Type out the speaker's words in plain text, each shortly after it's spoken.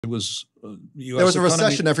It was U.S. There was a economy.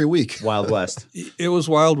 recession every week. Wild West. It was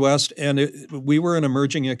Wild West, and we were an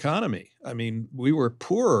emerging economy. I mean, we were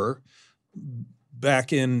poorer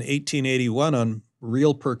back in 1881 on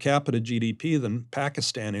real per capita GDP than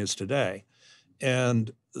Pakistan is today.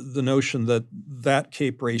 And the notion that that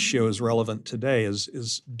CAPE ratio is relevant today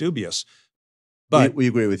is dubious. But we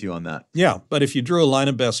agree with you on that. Yeah, but if you drew a line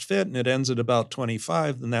of best fit and it ends at about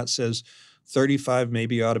 25, then that says 35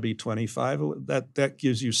 maybe ought to be 25. That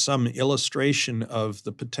gives you some illustration of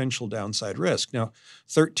the potential downside risk. Now,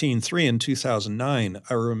 13.3 in 2009,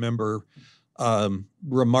 I remember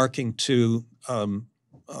remarking to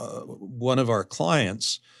one of our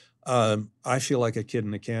clients, I feel like a kid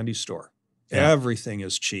in a candy store. Yeah. Everything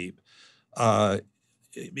is cheap.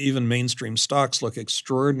 Even mainstream stocks look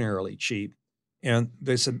extraordinarily cheap. And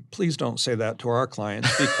they said, please don't say that to our clients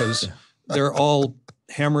because they're all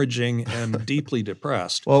hemorrhaging and deeply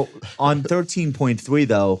depressed. Well, on 13.3,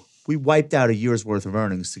 though, we wiped out a year's worth of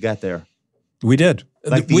earnings to get there. We did.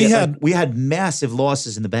 We had massive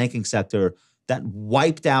losses in the banking sector that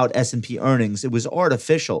wiped out S&P earnings. It was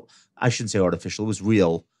artificial. I shouldn't say artificial. It was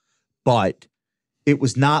real. But it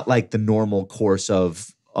was not like the normal course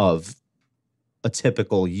of a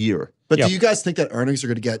typical year. But do you guys think that earnings are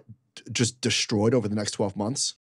going to get just destroyed over the next 12 months?